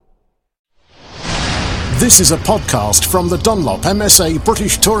This is a podcast from the Dunlop MSA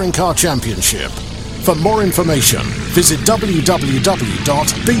British Touring Car Championship. For more information, visit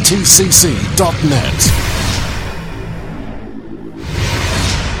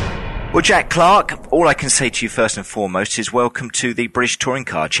www.btcc.net. Well, Jack Clarke, all I can say to you first and foremost is welcome to the British Touring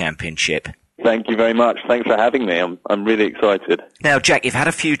Car Championship. Thank you very much. Thanks for having me. I'm really excited. Now, Jack, you've had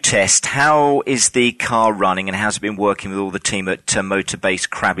a few tests. How is the car running, and how's it been working with all the team at Motorbase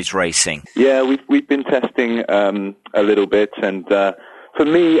Crabbie Racing? Yeah, we've been testing a little bit, and for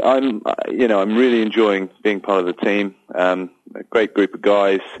me, I'm really enjoying being part of the team. A great group of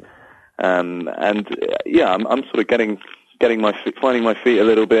guys, I'm sort of finding my feet a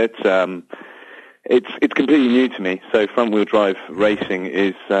little bit. It's completely new to me. So front wheel drive racing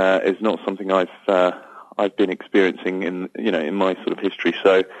is not something I've been experiencing in my sort of history.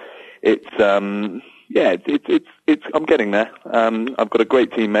 So it's I'm getting there. I've got a great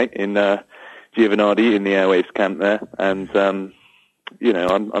teammate in Giovanardi in the Airways camp there, and I'm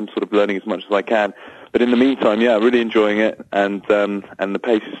sort of learning as much as I can. But in the meantime, really enjoying it, and the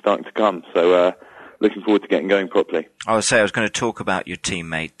pace is starting to come. So looking forward to getting going properly. I was going to talk about your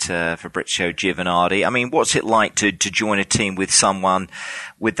teammate, Fabrizio Giovanardi. I mean, what's it like to join a team with someone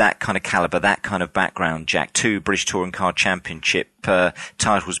with that kind of caliber, that kind of background, Jack? 2 British Touring Car Championship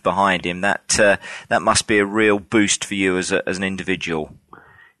titles behind him. That must be a real boost for you as an individual.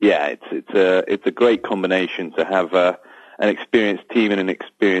 Yeah, it's a great combination to have an experienced team and an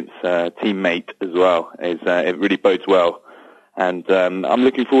experienced teammate as well. It really bodes well. And I'm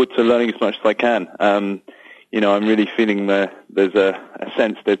looking forward to learning as much as I can. I'm really feeling there's a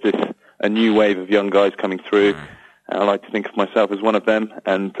sense there's a new wave of young guys coming through. I like to think of myself as one of them.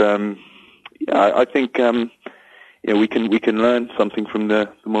 And I think we can learn something from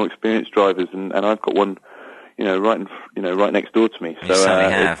the more experienced drivers. And I've got one right next door to me.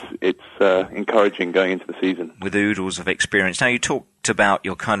 So it's encouraging going into the season. With oodles of experience. Now, you talked about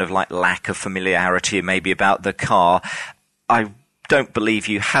your kind of like lack of familiarity, maybe about the car. I don't believe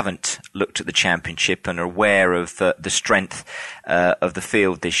you haven't looked at the championship and are aware of the strength of the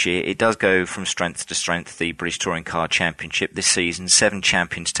field this year. It does go from strength to strength, the British Touring Car Championship this season. 7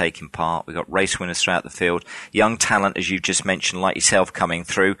 champions taking part. We've got race winners throughout the field. Young talent, as you just mentioned, like yourself, coming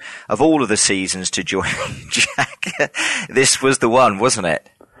through. Of all of the seasons to join, Jack, this was the one, wasn't it?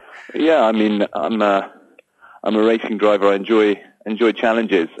 Yeah, I mean, I'm a racing driver. I enjoy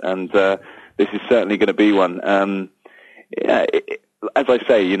challenges, and this is certainly going to be one. As I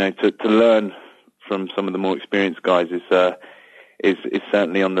say, to learn from some of the more experienced guys is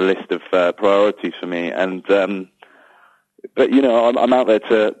certainly on the list of priorities for me. And but I'm out there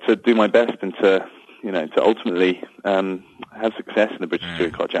to do my best and to ultimately have success in the British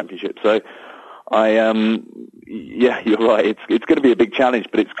Touring Car Championship. So you're right. It's going to be a big challenge,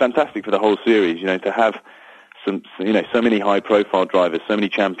 but it's fantastic for the whole series. To have so many high-profile drivers, so many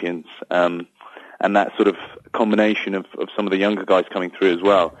champions. And that sort of combination of some of the younger guys coming through as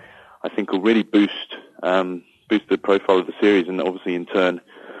well, I think will really boost the profile of the series, and obviously in turn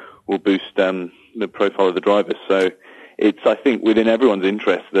will boost the profile of the drivers. So it's, I think, within everyone's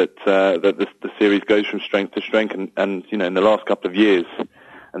interest that the series goes from strength to strength, and in the last couple of years,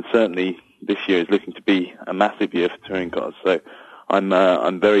 and certainly this year is looking to be a massive year for touring cars. So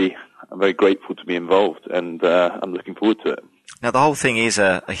I'm very grateful to be involved, and I'm looking forward to it. Now, the whole thing is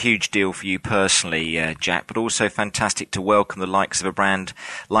a huge deal for you personally, Jack, but also fantastic to welcome the likes of a brand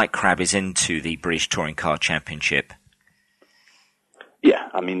like Crabbie's into the British Touring Car Championship. Yeah,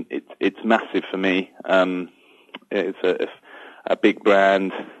 I mean, it's massive for me. It's a big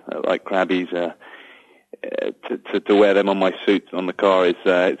brand like Crabbie's. To wear them on my suit on the car is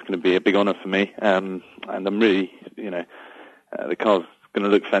it's going to be a big honour for me. And I'm really, the car's going to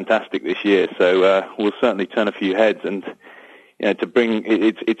look fantastic this year. So we'll certainly turn a few heads, and to bring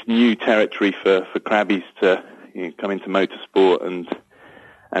it's new territory for Crabbie's to come into motorsport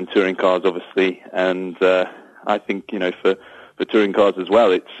and touring cars, obviously, and I think for touring cars as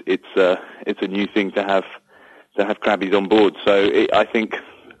well, it's a new thing to have Crabbie's on board. So I think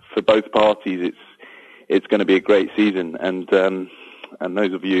for both parties, it's going to be a great season, and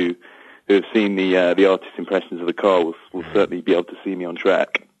those of you who have seen the artist impressions of the car will certainly be able to see me on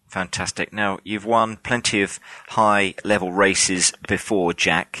track. Fantastic. Now, you've won plenty of high-level races before,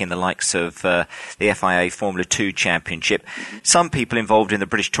 Jack, in the likes of the FIA Formula Two Championship. Some people involved in the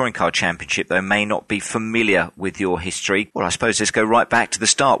British Touring Car Championship, though, may not be familiar with your history. Well, I suppose let's go right back to the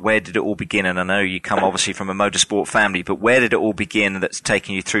start. Where did it all begin? And I know you come obviously from a motorsport family, but where did it all begin that's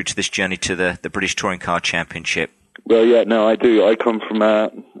taken you through to this journey to the British Touring Car Championship? Well, yeah, no, I do. I come from a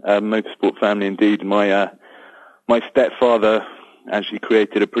motorsport family indeed. My stepfather actually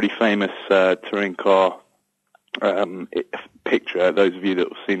created a pretty famous touring car picture. Those of you that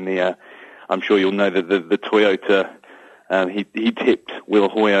have seen I'm sure you'll know that the Toyota. He tipped Will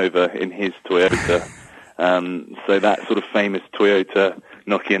Hoy over in his Toyota. So that sort of famous Toyota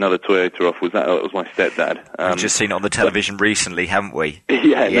knocking another Toyota off that was my stepdad. We've just seen it on the television recently, haven't we?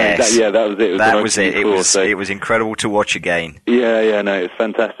 Yeah, yes. That was it. That was it. It was incredible to watch again. Yeah, no, it was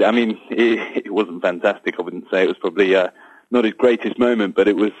fantastic. I mean, it wasn't fantastic. I wouldn't say it was probably not his greatest moment, but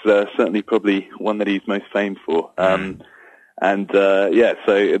it was certainly probably one that he's most famed for. So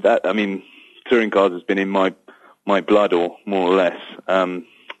that, I mean, touring cars has been in my blood, or more or less.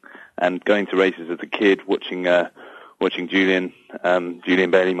 And going to races as a kid, watching Julian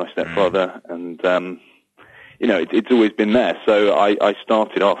Bailey, my stepfather, and it's always been there. So I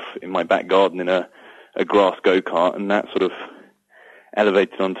started off in my back garden in a grass go-kart, and that sort of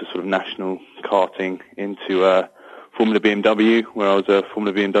elevated onto sort of national karting into Formula BMW, where I was a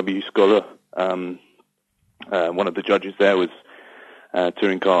Formula BMW scholar. One of the judges there was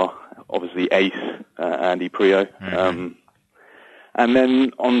touring car, obviously ace Andy Prio. Mm-hmm. And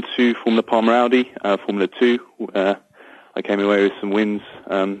then on to Formula Palmer Audi, Formula 2. I came away with some wins,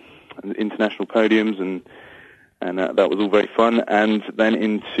 international podiums, and that was all very fun. And then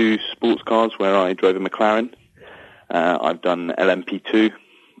into sports cars, where I drove a McLaren. I've done LMP2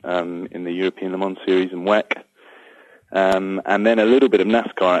 in the European Le Mans Series and WEC. And then a little bit of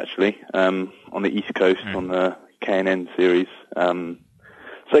NASCAR, actually, on the East Coast on the K&N Series. So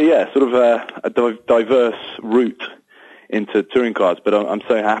yeah, sort of a diverse route into touring cars, but I'm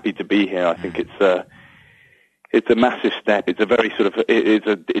so happy to be here. I think it's a massive step. It's a very sort of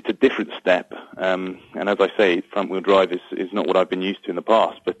it's a different step. And as I say, front wheel drive is not what I've been used to in the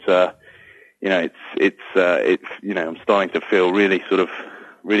past. But it's I'm starting to feel really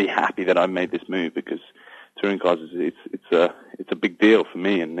happy that I've made this move, because touring cars it's a big deal for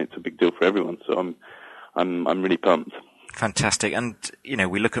me, and it's a big deal for everyone. So I'm really pumped. Fantastic. And,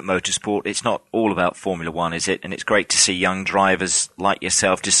 we look at motorsport, it's not all about Formula One, is it? And it's great to see young drivers like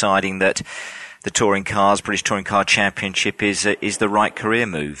yourself deciding that the British Touring Car Championship is the right career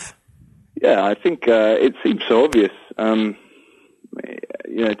move. Yeah, I think it seems so obvious. To me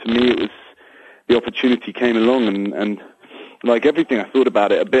it was, the opportunity came along, and like everything, I thought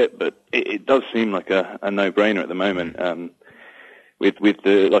about it a bit, but it does seem like a no-brainer at the moment. With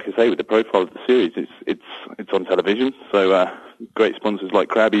the, like I say, with the profile of the series, it's on television. So great sponsors like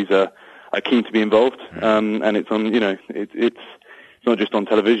Crabbie's are keen to be involved, and it's on. It's not just on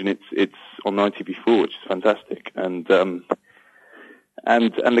television. It's on ITV4, which is fantastic. And the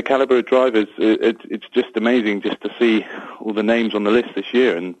caliber of drivers, it's just amazing just to see all the names on the list this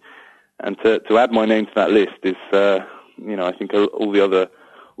year, and to add my name to that list is, I think all the other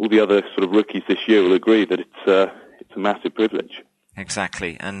sort of rookies this year will agree that it's a massive privilege.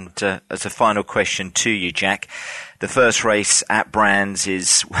 Exactly. And as a final question to you, Jack, the first race at Brands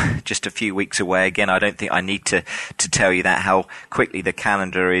is just a few weeks away. Again, I don't think I need to tell you that, how quickly the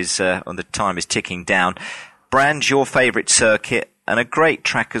calendar is, and the time is ticking down. Brands, your favourite circuit, and a great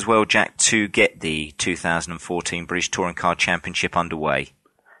track as well, Jack, to get the 2014 British Touring Car Championship underway.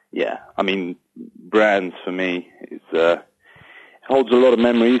 Yeah, I mean, Brands for me holds a lot of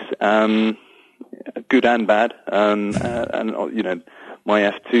memories. Good and bad, and my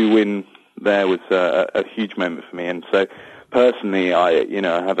F2 win there was a huge moment for me, and so personally, I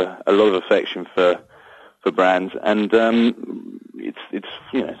have a lot of affection for Brands, and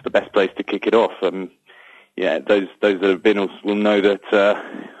it's the best place to kick it off. Those that have been will know that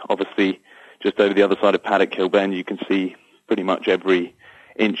obviously just over the other side of Paddock Hill Bend, you can see pretty much every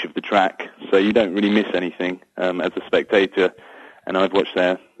inch of the track, so you don't really miss anything as a spectator. And I've watched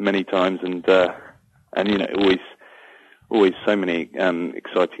there many times, and always so many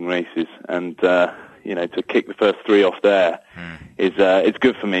exciting races, and to kick the first three off there is it's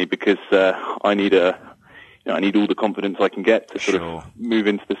good for me, because I need all the confidence I can get to sort of move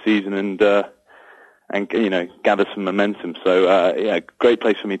into the season and gather some momentum. So great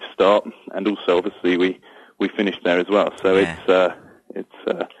place for me to start, and also obviously we finished there as well. So it's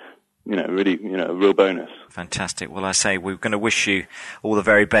really a real bonus. Fantastic. Well, I say we're going to wish you all the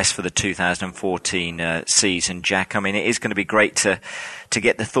very best for the 2014 season, Jack. I mean, it is going to be great to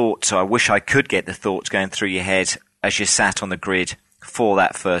get the thoughts. I wish I could get the thoughts going through your head as you sat on the grid for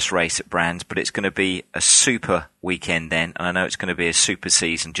that first race at Brands, but it's going to be a super weekend then, and I know it's going to be a super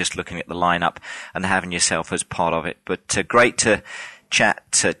season just looking at the lineup and having yourself as part of it. But great to chat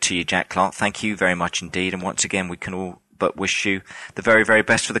to you, Jack Clarke. Thank you very much indeed, and once again we can all but wish you the very, very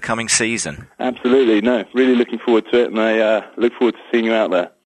best for the coming season. Absolutely. No, really looking forward to it, and I look forward to seeing you out there.